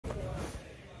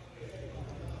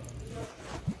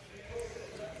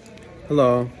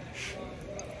Hello.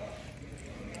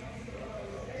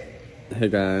 Hey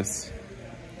guys.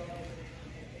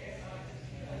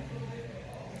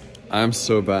 I'm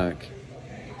so back.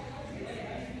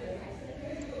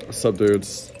 What's up,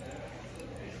 dudes?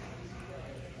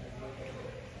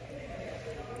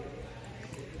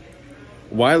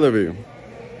 Why, Livy?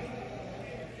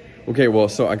 Okay, well,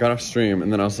 so I got off stream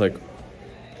and then I was like,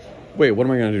 wait, what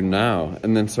am I gonna do now?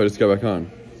 And then so I just got back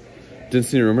on. Didn't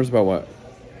see any rumors about what?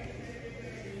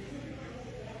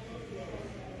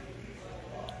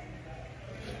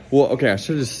 Well, okay, I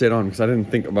should have just stayed on because I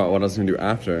didn't think about what I was gonna do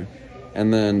after.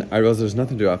 And then I realized there's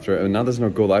nothing to do after, and now there's no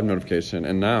go live notification.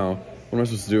 And now, what am I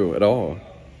supposed to do at all?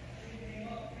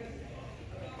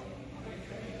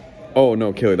 Oh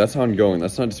no, Kaylee, that's ongoing.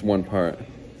 That's not just one part.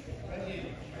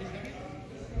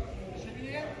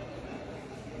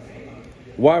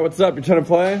 Why? What's up? You trying to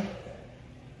play? Are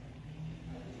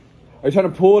you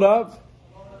trying to pull it up?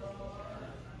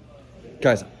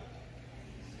 Guys, I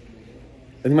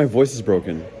think my voice is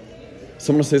broken.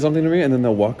 Someone will say something to me and then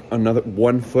they'll walk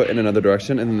one foot in another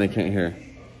direction and then they can't hear.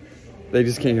 They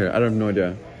just can't hear. I have no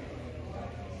idea.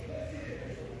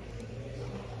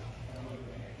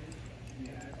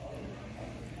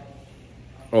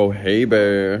 Oh, hey,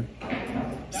 bear.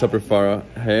 What's up, Rafara?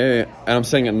 Hey. And I'm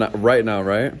saying it right now,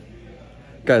 right?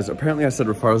 Guys, apparently I said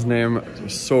Rafara's name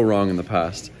so wrong in the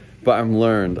past. But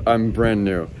I'm brand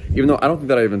new. Even though I don't think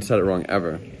that I even said it wrong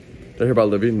ever. Did I hear about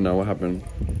Livy? No, what happened?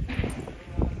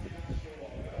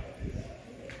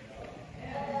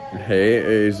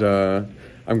 Hey, Asia.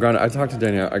 I talked to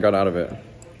Danielle. I got out of it.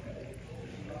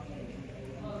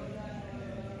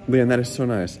 Leon, that is so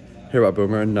nice. Hear about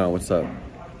Boomer? No, what's up?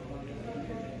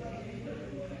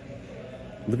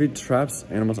 Livy traps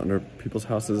animals under people's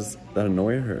houses that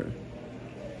annoy her.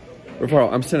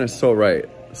 Rafaro, I'm saying it so right.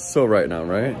 So right now,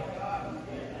 right?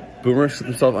 Boomer shit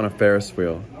himself on a Ferris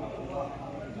wheel.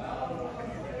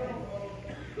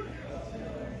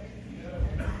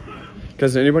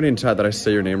 Guys, anybody in chat that I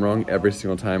say your name wrong every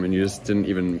single time and you just didn't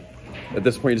even, at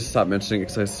this point you just stopped mentioning it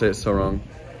because I say it so wrong.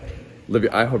 Livy,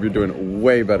 I hope you're doing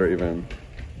way better even.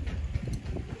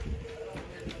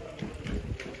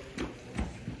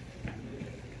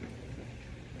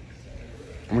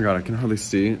 Oh my god, I can hardly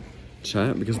see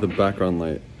chat because of the background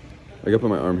light. I gotta put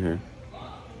my arm here.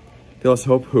 They lost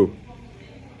hope? Who?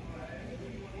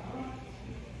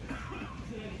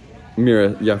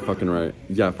 Mira, yeah, fucking right.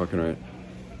 Yeah, fucking right.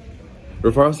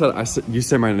 Rafaro said, you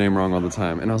say my name wrong all the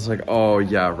time. And I was like, oh,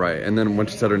 yeah, right. And then when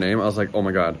she said her name, I was like, oh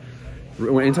my god.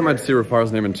 Anytime I'd see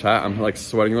Rafaro's name in chat, I'm like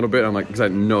sweating a little bit. I'm like, because I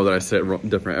know that I say it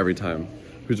different every time.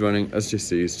 Who's running?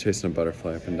 SGC, he's chasing a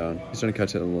butterfly up and down. He's trying to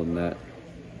catch it in a little net.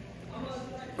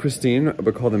 Christine,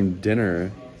 but call them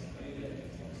dinner.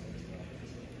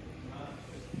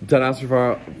 Dead ass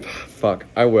Rafaro. Fuck,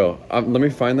 I will. Let me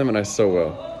find them and I so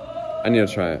will. I need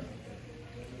to try it.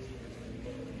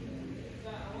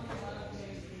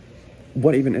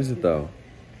 What even is it though?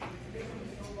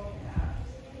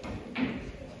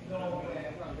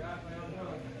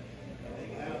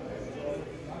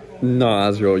 No,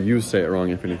 Azrael, you say it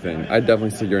wrong if anything. I definitely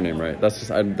say your name right. That's just,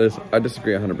 I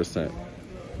disagree 100%.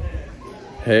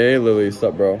 Hey Lily, what's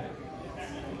up, bro?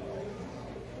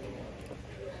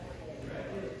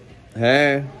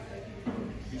 Hey.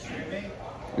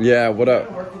 Yeah, what up?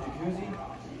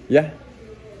 Yeah.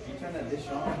 You turn that dish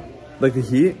on? Like the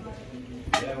heat?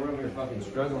 Yeah, we're over here fucking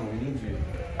struggling. We need you.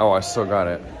 Oh, I still got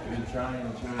it. We've been trying.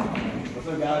 What's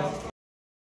up, guys?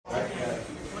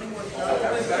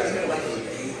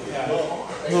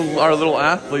 Our little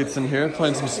athletes in here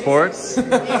playing some sports.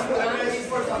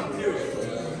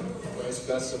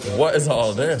 What is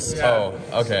all this? Yeah. Oh,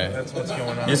 okay. That's what's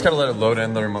going on. You just gotta let it load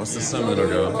in the remote system and it'll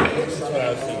go.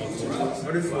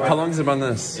 How long has it been on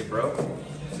this? It broke?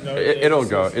 No, it'll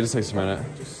go. It just takes a minute.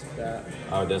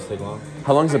 Oh, it does take long?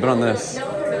 How long has it been on this?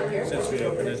 Since we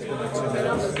opened it, it's been like 2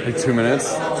 minutes. Like 2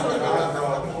 minutes?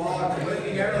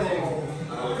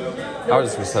 I'll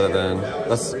just reset it then.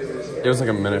 It was like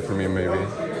a minute for me, maybe.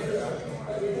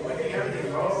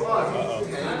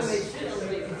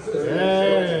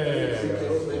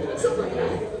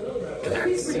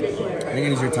 I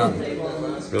think it's your tongue.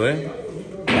 Really?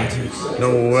 No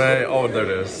way. Oh, there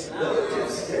it is.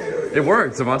 It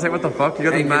worked. Devontae, what the fuck? You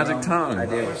got the magic tongue. I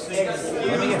do.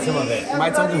 Let me get some of it. My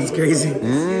tongue is crazy.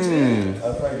 Mmm.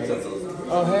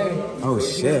 Oh, hey. Oh,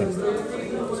 shit.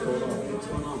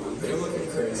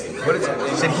 What is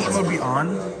it? Should heat mode be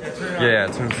on? Yeah,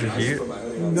 turn to heat.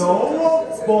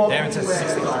 No. Damn, it's at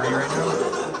 63 right now.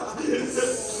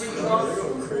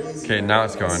 Okay, now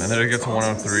it's going, and then it gets to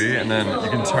 103, and then you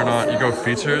can turn on, you go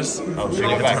features, oh, so you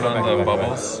can turn on the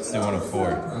bubbles. Let's do 104.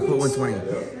 I'll put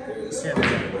 120. I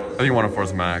think 104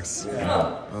 is max.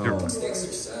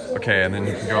 Okay, and then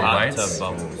you can go lights.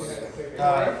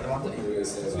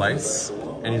 Lights,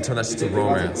 and you turn that shit to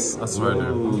romance. That's what I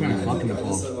do.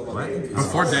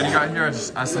 Before Danny got here, I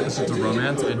set this shit to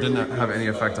romance. It didn't have any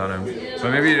effect on him.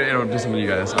 But maybe it'll do something to you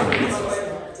guys.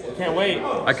 Can't wait.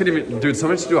 I couldn't even, dude,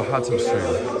 somebody should do a hot tub stream.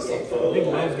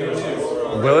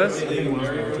 Willis?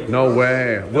 No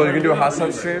way. Will, you gonna do a hot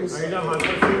tub stream?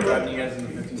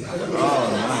 Oh,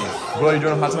 nice. Will, you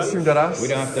doing a hot tub stream, deadass? We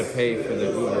don't have to pay for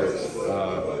the Uber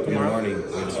in the morning. We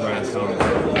just ride home.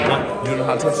 You doing a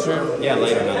hot tub stream? Yeah,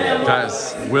 later.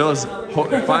 Guys, Will is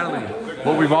finally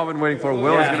what we've all been waiting for.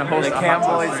 Will is gonna host the a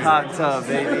Camboys hot tub,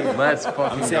 baby. Let's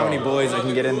fucking See how many boys I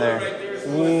can get in there.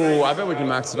 Ooh, I bet we can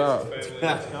max it out. Let's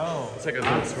take a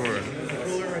little tour.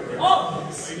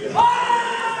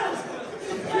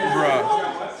 Bruh.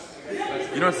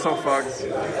 You know what's so fucked?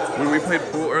 When we played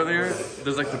pool earlier,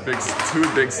 there's like the two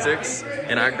big sticks,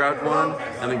 and I grabbed one,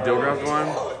 and then Dill grabbed one,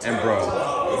 and bro,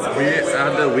 we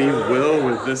had to leave Will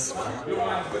with this.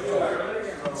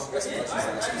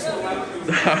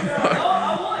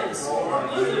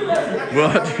 Will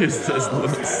had to use this little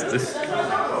stick.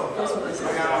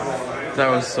 That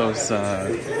was so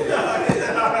sad.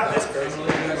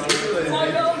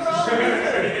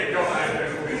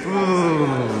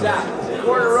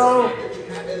 Quarter row.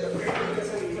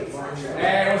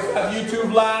 Hey, what's up,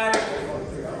 YouTube Live?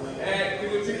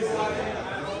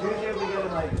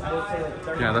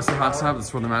 Yeah, that's the hot tub.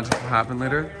 That's where the magic will happen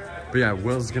later. But yeah,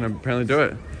 Will's gonna apparently do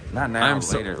it. Not now.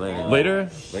 Later?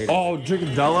 Oh,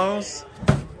 drinking Delos?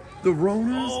 The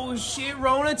Ronas? Oh shit,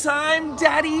 Rona time,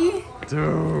 daddy.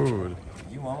 Dude.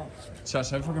 You won't. Should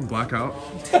I fucking black out?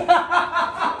 Dude,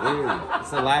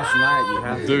 it's the last night. You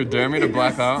have to. Dude, dare me to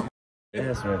black out?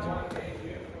 Yes, Reggie.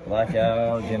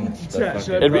 Blackout. It's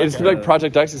gonna be like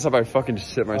Project X except I fucking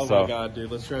shit myself. Oh my god,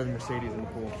 dude, let's drive a Mercedes in the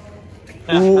pool.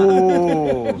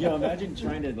 Ooh. Yo, imagine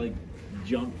trying to like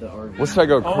jump the RV. What should I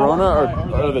go, Corona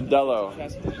or the Delo?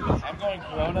 I'm going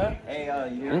Corona. Hey,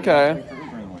 you Okay.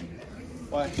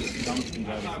 What? Thomas can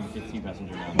drive us in 15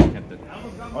 passenger now. I kept it.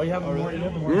 Oh, you have the more.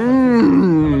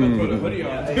 Mmm.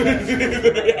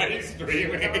 Yeah, he's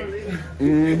screaming.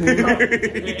 And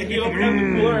he opened up the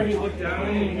cooler and he looked down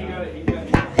and he got it.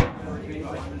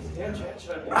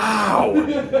 Ow!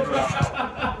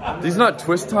 These not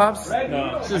twist tops?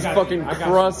 No. This just fucking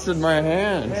crusted my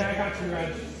hand. Hey, I got you,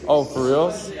 Reg. Oh, for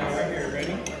reals? Yeah, right here.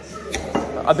 Ready?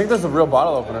 I think there's a real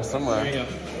bottle opener somewhere. There you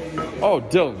go. Oh,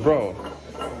 Dill, bro.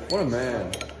 What a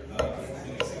man.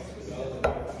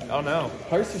 Oh no.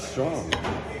 How are you so strong?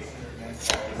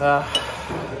 Back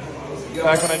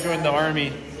when I joined the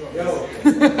army.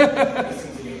 The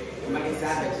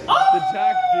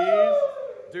Jack D's.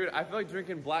 Dude, I feel like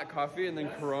drinking black coffee and then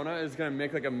Corona is gonna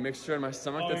make like a mixture in my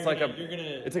stomach that's like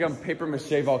it's like a paper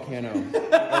mache volcano. Reggie,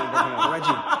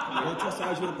 go to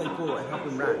Sarge with a play pool and help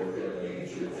him rap.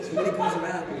 So many comes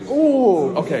around.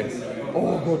 Ooh, okay.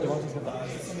 Oh, bro, Devontae's got that.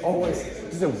 Oh, wait.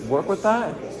 Does it work with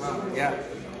that? Yeah.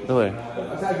 Really?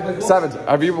 Savage,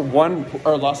 have you won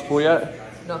or lost pool yet?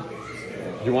 No.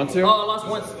 You want to? Oh, I lost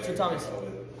once to Thomas.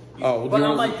 Oh, well, But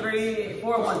I'm like 3-4-1. do you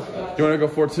want to go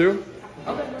 4-2?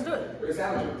 Okay, let's do it.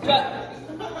 Yeah.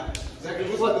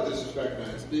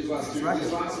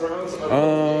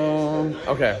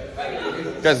 Okay.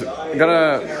 Guys, I'm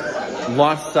gonna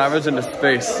launch Savage into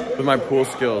space with my pool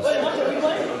skills.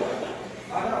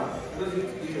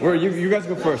 Where you guys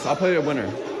go first. I'll play a winner.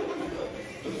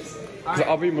 Cause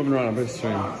I'll be moving around on big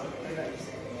stream.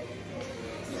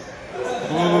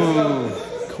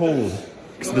 Oh, cold.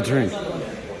 It's the drink. I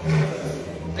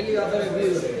give you a better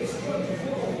view.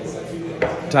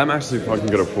 Time actually fucking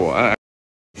good at pool. Oh,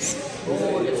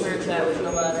 get turned savage.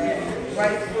 Nobody.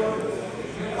 Right.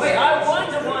 Wait, I won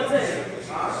the one thing.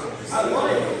 I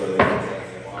won.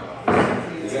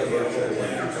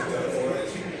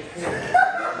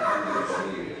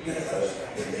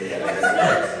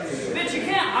 Bitch, you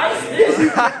can't ice this.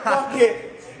 Fuck it.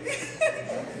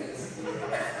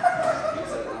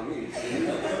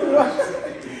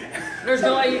 There's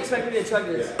no way you expect me to chug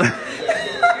this. You're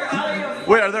out of your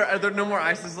Wait, are there no more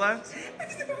ices left?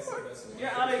 You're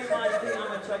out of your mind. You think I'm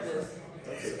gonna chug this?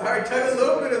 Alright, try a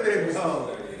little bit of it,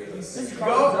 bro.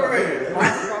 Go for it.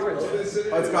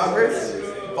 Oh, it's Congress?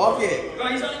 Fuck it. Bro,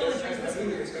 he's only gonna drink whiskey.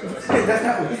 That's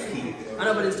not whiskey. I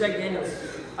know, but it's Jack Daniels.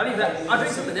 I mean, I'll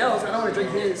drink something else. I don't want to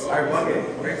drink his. Alright, fuck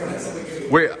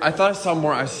it. Wait, I thought I saw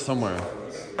more ice somewhere.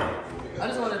 I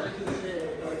just want to drink his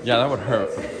shit. Yeah, that would hurt.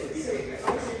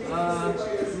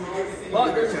 Oh,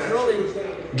 there's a curly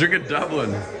Drink a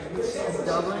Dublin.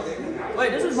 Dublin.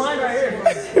 Wait, this is mine right here.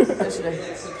 Yesterday.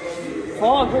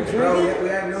 fuck? We're Bro, drinking? we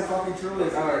have no fucking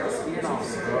Trulies. Alright,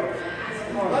 Smirnoffs, bro.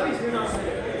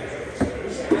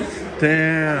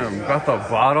 Damn, got the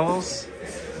bottles.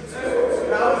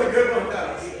 That was a good one,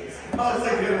 though. That was a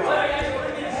good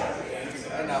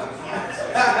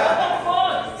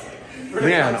one.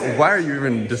 Man, why are you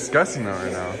even discussing that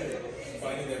right now?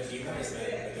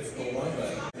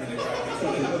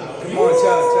 Come on,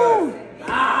 Chug.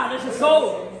 Ah, this is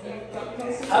cold.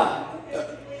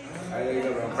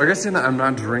 I guess saying that I'm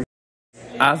not drinking.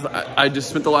 As I just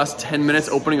spent the last 10 minutes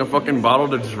opening a fucking bottle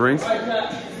to drink.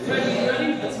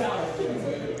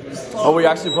 Oh, we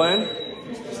actually playing?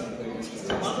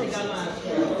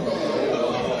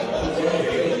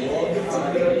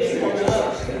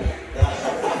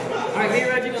 Alright, me and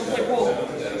Reggie gonna play pool.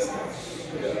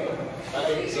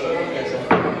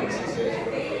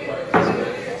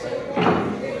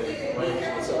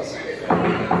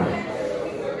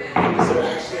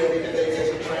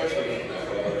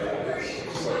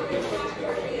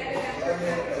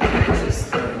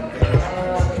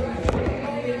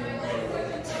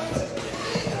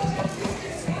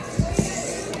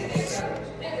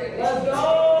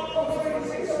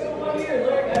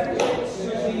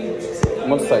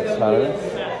 What's that, Tyler?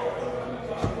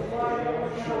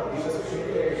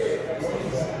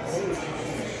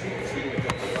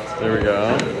 There we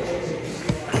go.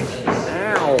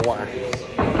 Ow!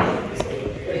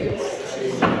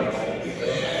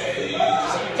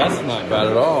 That's not bad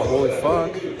at all. Holy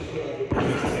fuck.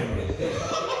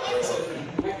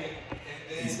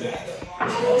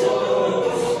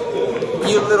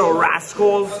 You little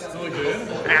rascals.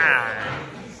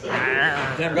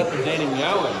 Damn, got the Danny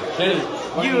meowing.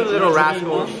 Danny, You little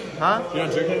rascals. Huh? you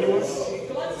don't drink anymore?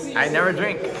 I never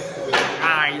drink.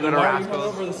 Ah, you little Why are you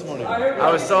rascals. hungover this morning?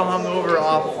 I was so hungover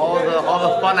off all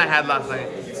the fun I had last night.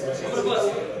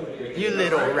 You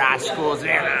little rascals.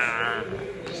 Yeah.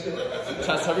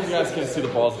 Chess, how you guys can't see the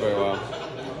balls very well?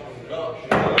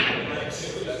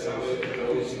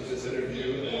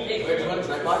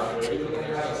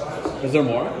 Is there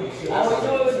more?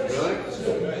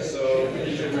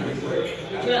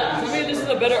 Yeah, tell me if this is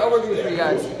a better overview for you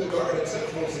guys.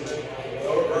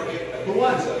 For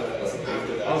what?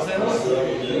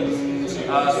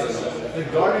 The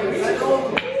Guardian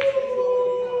Cycle?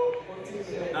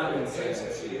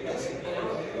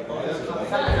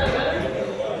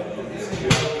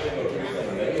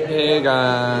 Hey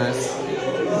guys.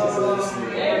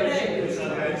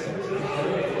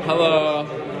 Hello.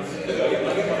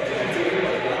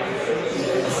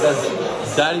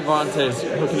 Says Daddy Vontae's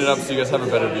hooking it up so you guys have a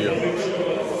better view.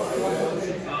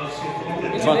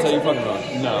 Vontae, you fucking wrong.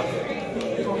 No.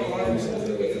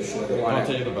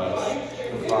 Vontae, you're the best.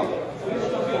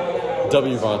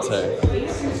 W Vontae.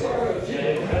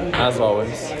 As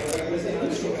always.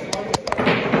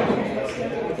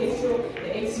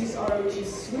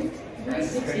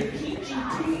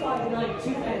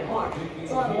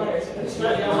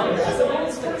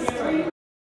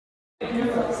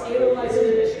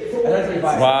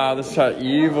 Wow, this shot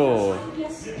evil.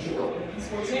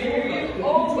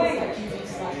 Oh, wait.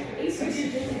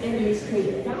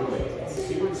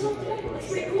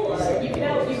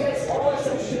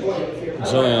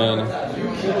 Chillin.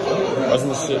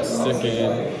 Wasn't the shit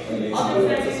sticking?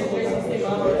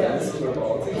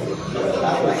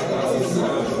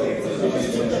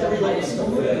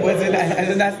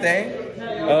 Isn't that staying?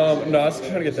 No, I was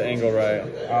trying to get the angle right.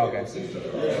 Oh, okay.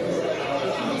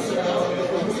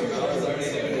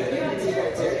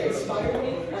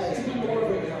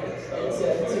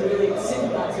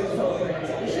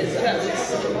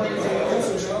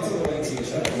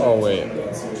 Oh wait,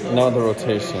 not the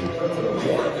rotation.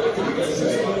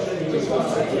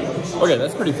 Okay,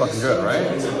 that's pretty fucking good, right?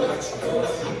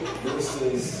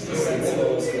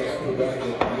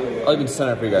 I'll even stand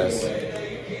up for you guys.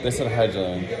 They said hi,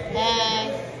 Jillian.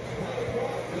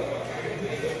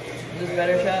 Is this a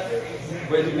better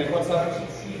shot? Wait, did you make one shot?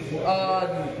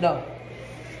 No.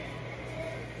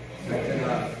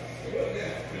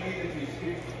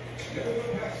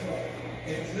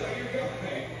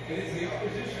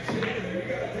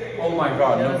 Oh my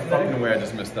god, no fucking way I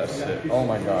just missed that shit. Oh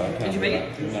my god, I can't. Did you make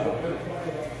it? No.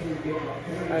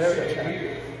 Alright, there we go, shot.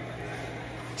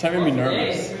 Chat made me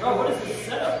nervous. Hey, oh, what is this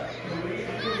setup?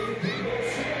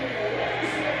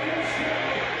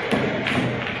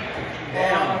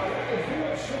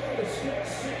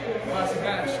 Last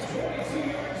fast.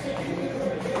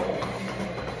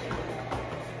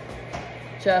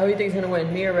 Chat, who do you think is gonna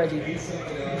win? Me or Reggie?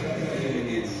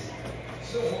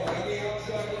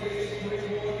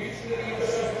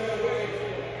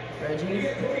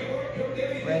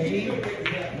 Reggie?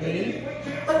 Me?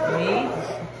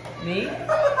 Me?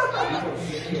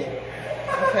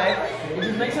 Okay. Did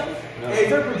you make something? Hey, is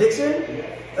there a prediction?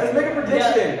 Let's make a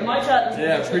prediction. Yeah, in my chat.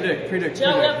 Yeah, predict.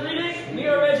 Chat, we have predict. Me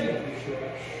or Reggie?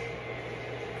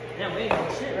 Yeah, wait.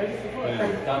 Shit, Reggie for what?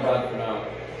 Not bad for now.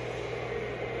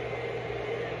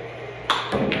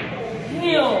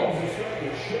 Neil!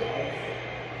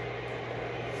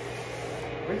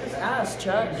 Where's this ass,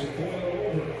 chat? You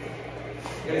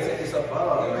gotta set yourself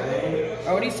up, man.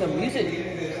 Oh, we need some music.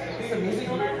 Need some music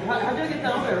on that? How do I get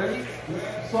that on there, Reggie?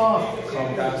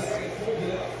 Comcast.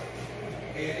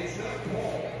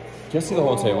 Can you see the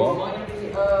whole table?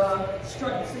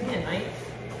 Strikes again, right?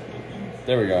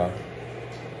 There we go.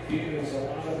 You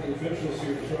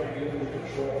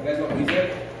guys want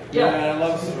music? Yeah. I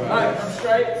love Stripe. Alright, I'm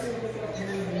stripes.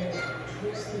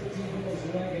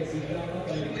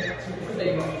 There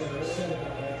you go.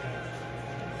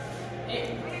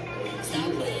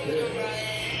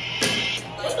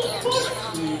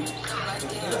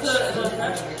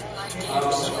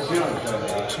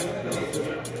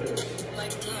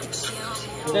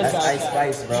 This guy. Ice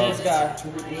Spice, bro. This guy.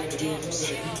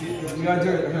 You gotta do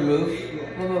her move.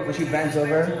 When she bends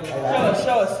over.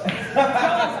 Show us.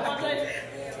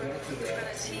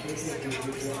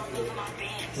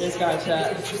 This guy,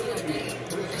 chat.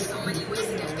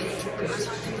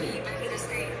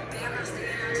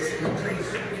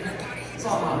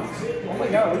 Oh my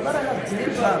god, we better have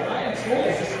two time.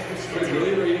 Wait,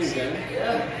 really? We're eating again?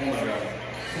 Yeah. Oh my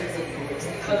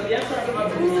god. Yeah, talking about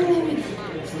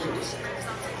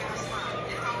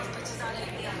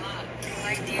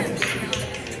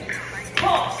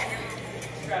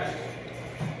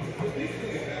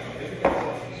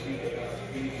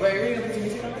wait, are you gonna put some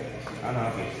music on it? I don't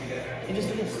know. You just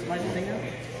do this, slide your thing out.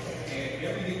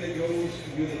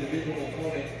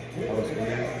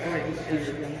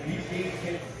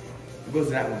 It goes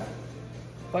to that one.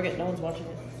 Fuck it, no one's watching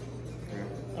it.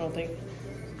 I don't think.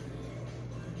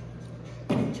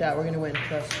 Chat, we're gonna win,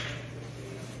 trust.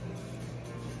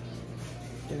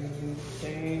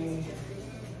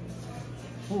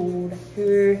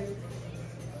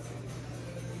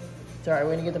 It's alright,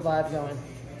 we're gonna get the vibe going.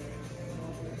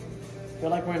 Feel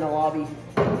like we're in a lobby.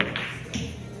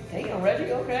 Damn,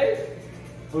 Reggie, okay?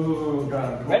 Ooh,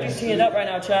 God. Reggie's teeing up right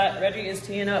now, chat. Reggie is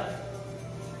teeing up.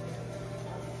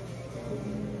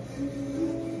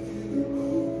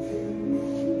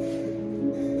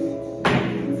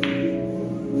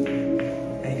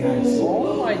 Hey guys,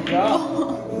 Oh my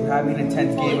god. we're having an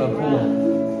intense game of pool.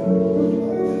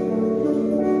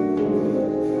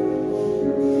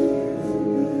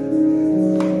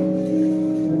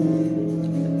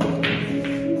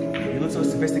 You look so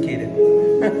sophisticated.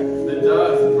 It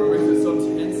does. Bro, we feel so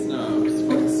tense now. I'm just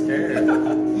fucking scared.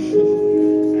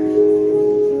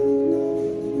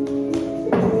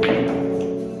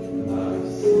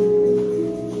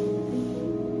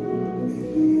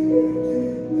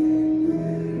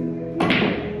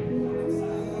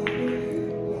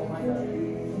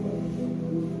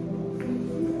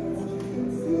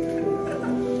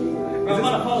 Bro, I'm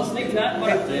about to fall asleep, chat. I'm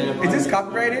about to- Is this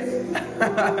copyrighted?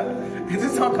 Is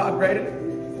this song copyrighted?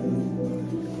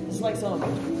 It's like some.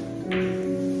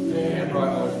 Yeah, bro, I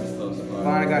always miss those. Oh,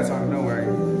 I got a song, don't worry.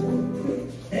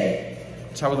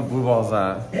 Check where the blue ball's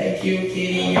at.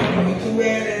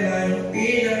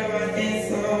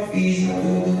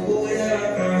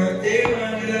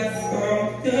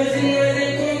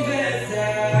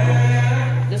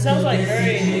 This sounds like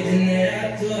very.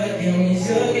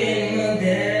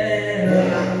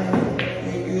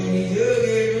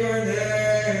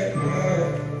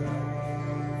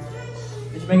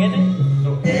 Did you make anything?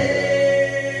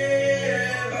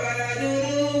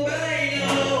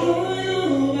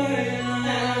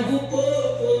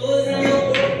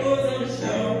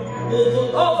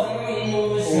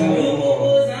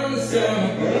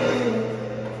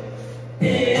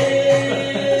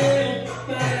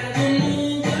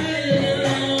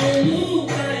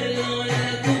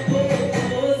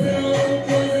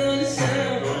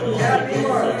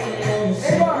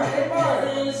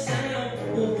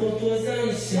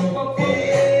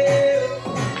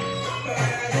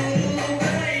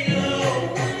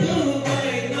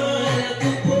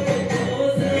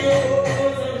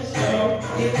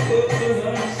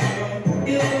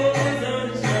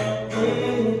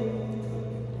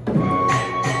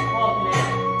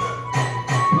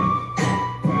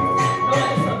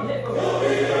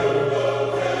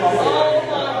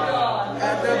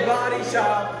 At the body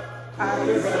shop.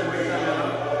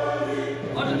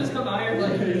 Watch him just come out here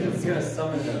like. He's just gonna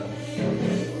summon them.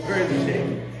 Where is the chick?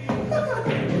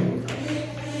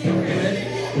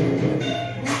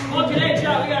 Okay,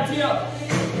 chat, we got tee up.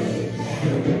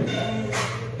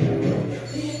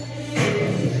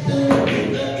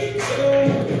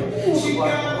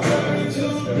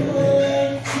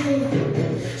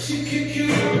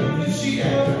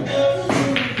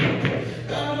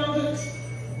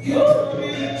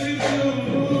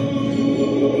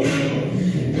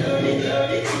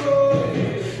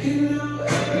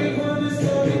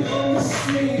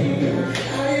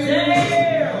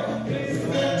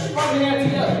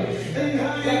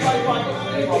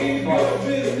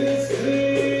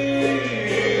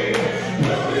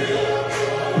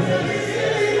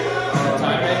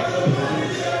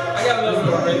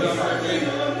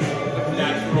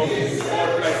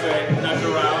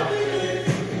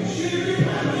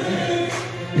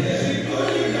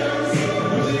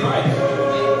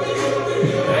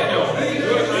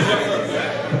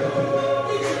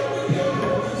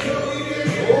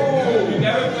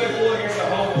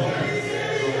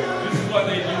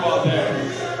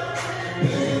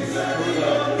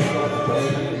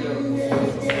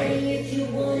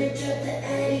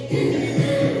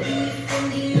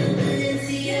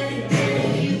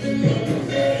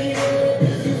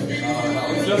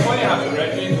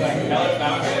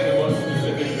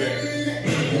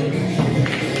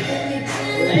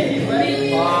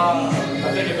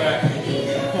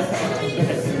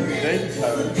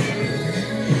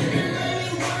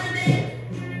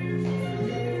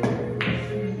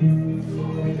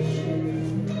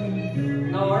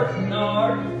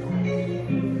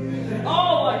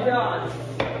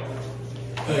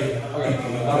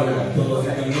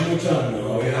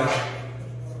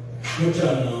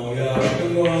 Muchas novias,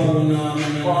 tengo una,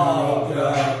 mañana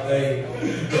otra,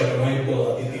 pero no hay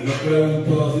boda. Y me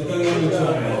pregunto si tengo muchas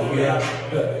novias,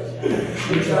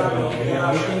 muchas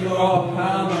novias, tengo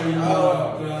una, mañana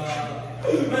otra.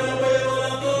 Me la voy a llevar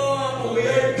a todas con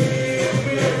VIP,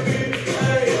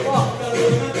 cada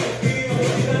una contigo,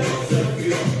 mira no se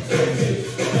fío,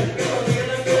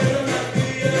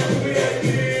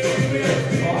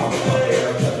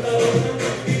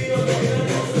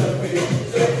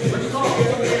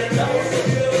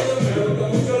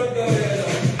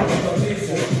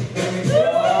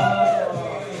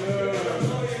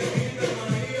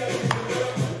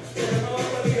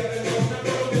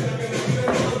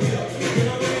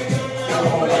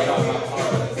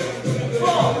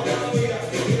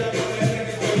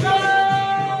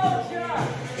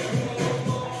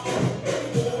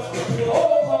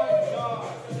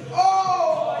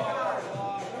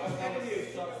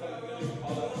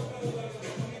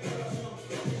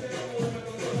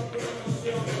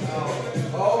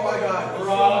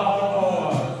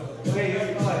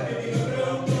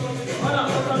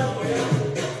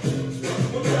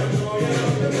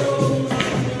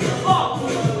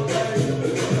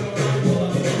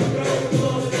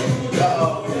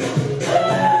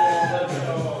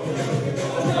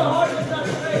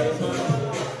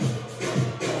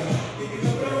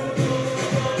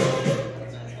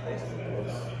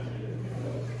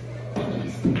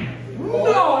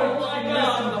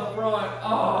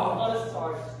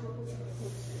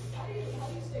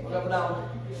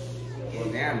 Well,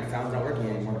 damn, sound's not working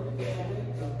anymore.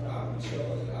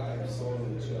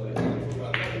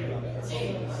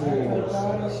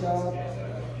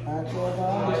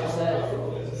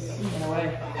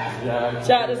 Yeah.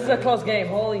 Chat, this is a close game.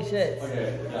 Holy shit.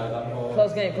 Okay. Yeah, that whole.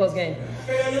 Close game, close game.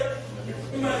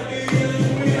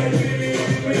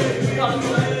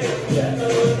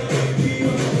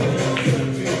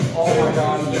 Oh my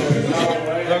god, dude.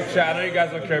 No way. Look, chat, I know you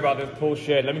guys don't care about this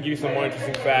bullshit. Let me give you some more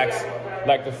interesting facts.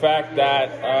 Like the fact that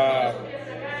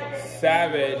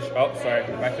Savage. Oh, sorry.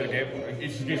 Back to the game.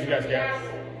 Introduce you guys again.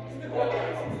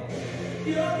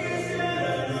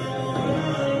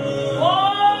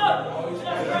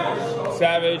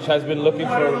 Savage has been looking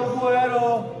for.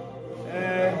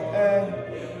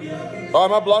 Oh,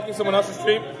 am I blocking someone else's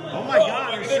stream? Oh my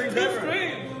god, your stream's Two different.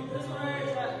 streams.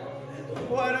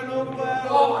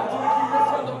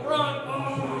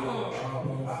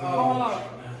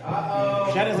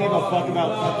 Chad doesn't give a fuck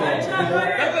about fucking.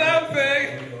 That's what I'm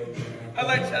saying. I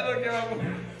like Chad don't give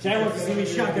a. Chad wants to see me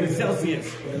shotgun in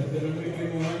Celsius.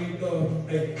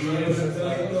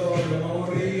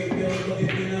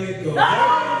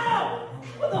 No!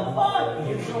 What the fuck?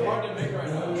 It's so hard to make right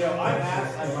now.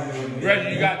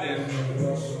 Reggie, you got this.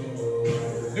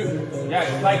 Dude, yeah,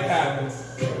 it's like tap.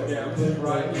 Yeah,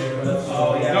 right here.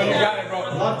 Oh, yeah. No, you got it, bro.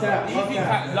 Love tap, love Easy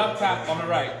tap. love tap on the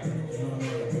right.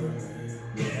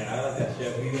 Yeah, I like that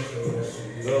shit.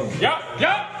 Boom. Yup.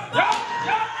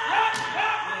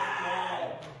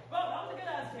 Bro, that was a good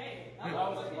ass game.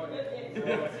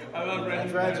 I love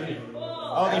Reggie. Reggie.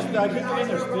 Oh, there's, I keep forgetting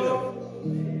there's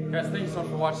two. Guys, thank you so much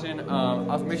for watching.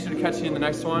 I'll make sure to catch you in the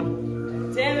next one.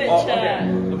 Damn it, Oh, Chad.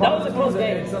 okay. That was a close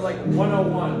game. It's at like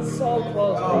 101. So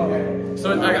close, bro.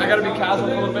 So I gotta be casual a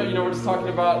little bit. You know, we're just talking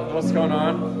about what's going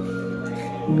on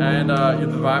and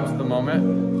the vibes of the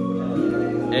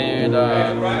moment. And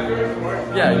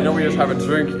yeah, you know, we just have a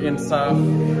drink and stuff.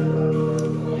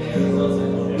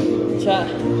 Chat.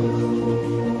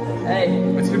 Hey.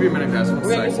 It's gonna be a minute, guys. We're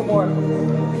gonna get some more.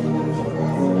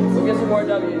 We'll get some more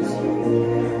W's.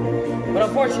 But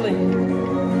unfortunately,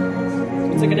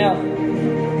 we took an L.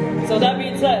 So that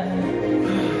being said,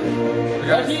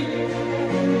 Reggie,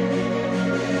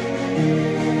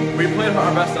 we played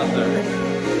our best out there.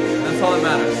 That's all that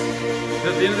matters.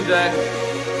 At the end of the day,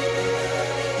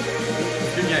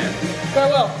 good game.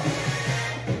 farewell.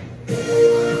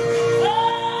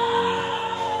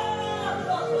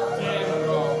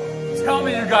 Tell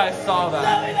me you guys saw that.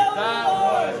 Tell me that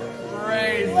was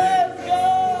crazy. Let's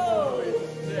go!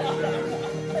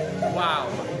 Wow.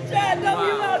 Chad,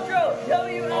 W Wow. outro!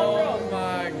 W outro! Oh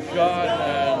my god,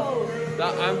 man.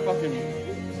 That, I'm fucking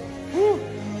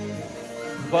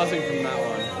buzzing from that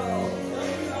one.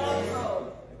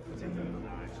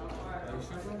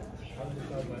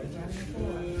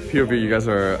 POV, you guys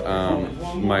are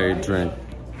my drink.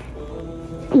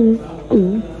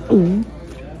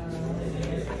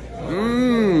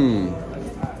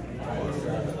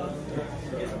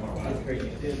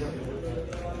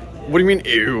 What do you mean,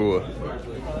 ew?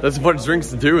 That's what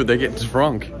drinks do, they get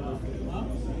drunk.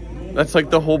 That's like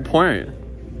the whole point.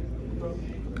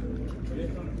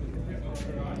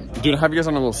 Dude, I have you guys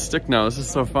on a little stick now, this is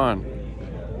so fun.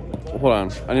 Hold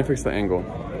on, I need to fix the angle.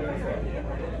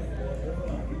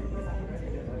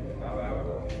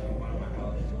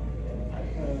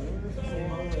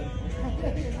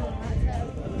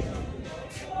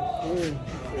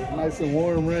 Nice and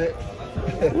warm, right?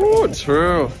 Ooh,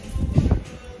 true.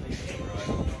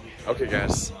 Okay,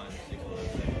 guys.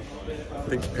 I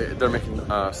think they're making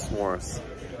s'mores.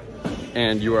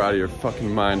 And you are out of your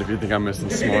fucking mind if you think I'm missing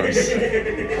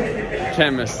s'mores.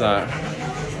 Can't miss that.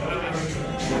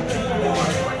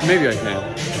 Maybe I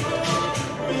can.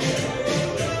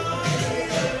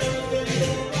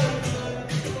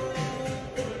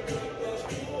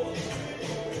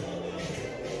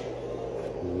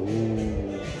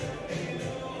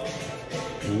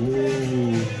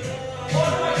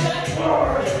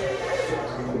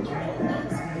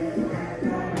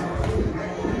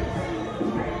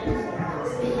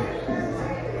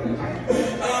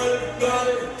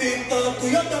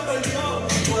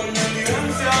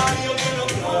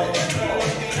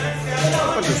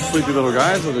 Bunch of sleepy little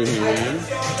guys over here, man.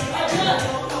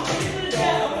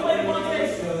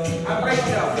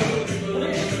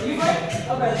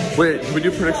 Wait, did we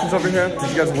do predictions over here? Did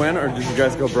you guys win or did you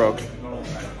guys go broke?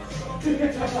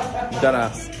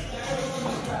 Deadass.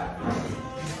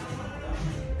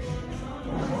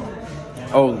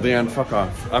 Oh, Leanne, fuck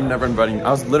off. I'm never inviting.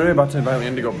 I was literally about to invite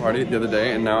Leanne to go party the other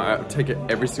day, and now I take it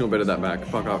every single bit of that back.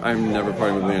 Fuck off. I'm never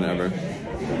partying with Leanne ever.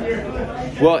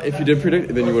 Well, if you did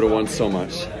predict, then you would have won so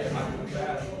much.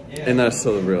 And that is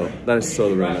so the real. That is so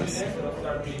the realness.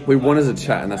 We won as a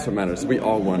chat, and that's what matters. We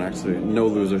all won, actually. No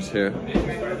losers here.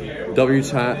 W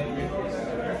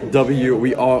chat. W.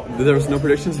 We all. There was no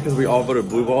predictions because we all voted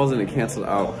blue balls, and it canceled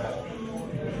out.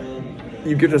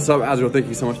 You give us a sub, Azrael, thank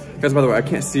you so much. Guys, by the way, I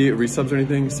can't see resubs or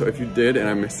anything, so if you did and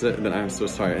I missed it, then I'm so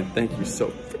sorry, and thank you so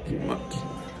freaking much.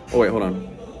 Oh wait, hold on.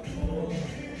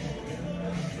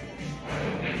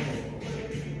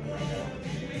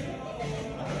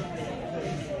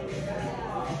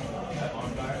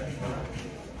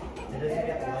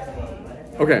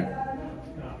 Okay.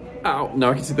 Ow, now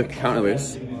I can see the count at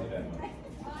least.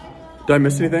 Did I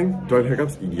miss anything? Do I have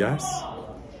hiccups? Yes.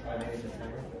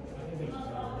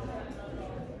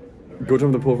 Go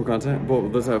jump in the pool for content? Well,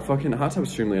 there's a fucking hot tub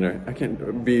stream later. I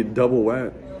can't be double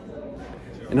wet.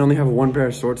 And I only have one pair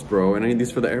of shorts, bro, and I need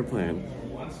these for the airplane.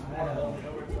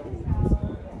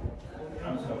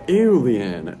 Ew,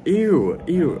 Leanne. Ew,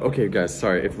 ew. Okay, guys,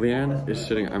 sorry. If Leanne is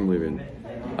shitting, I'm leaving.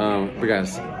 But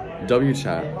guys, W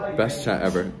chat. Best chat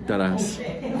ever.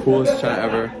 Deadass. Coolest chat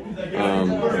ever.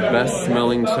 Best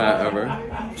smelling chat ever.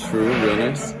 True,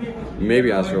 realness.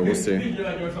 Maybe Astro, we'll see.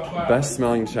 Best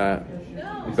smelling chat.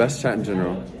 Best chat in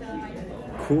general,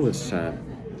 coolest chat,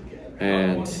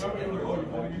 and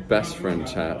best friend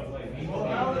chat.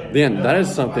 Then that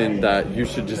is something that you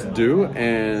should just do,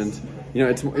 and you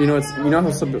know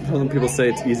how some people say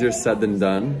it's easier said than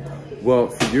done. Well,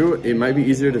 for you, it might be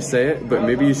easier to say it, but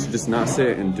maybe you should just not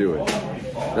say it and do it.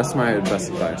 That's my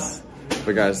best advice.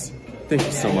 But guys, thank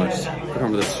you so much for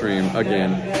coming to the stream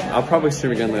again. I'll probably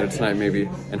stream again later tonight maybe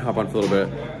and hop on for a little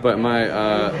bit. But my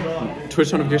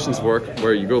Twitch notifications work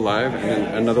where you go live and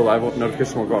then another live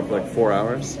notification will go off for like 4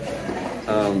 hours.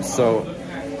 So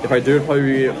if I do, it'd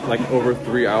probably be like over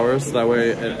 3 hours. So that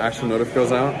way an actual notif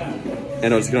goes out and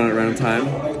it'll just get on at random time.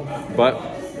 But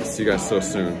I'll see you guys so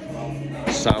soon.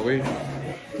 shall we?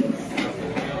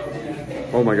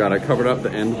 Oh my god, I covered up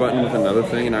the end button with another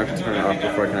thing and I have to turn it off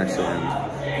before I can actually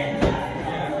end.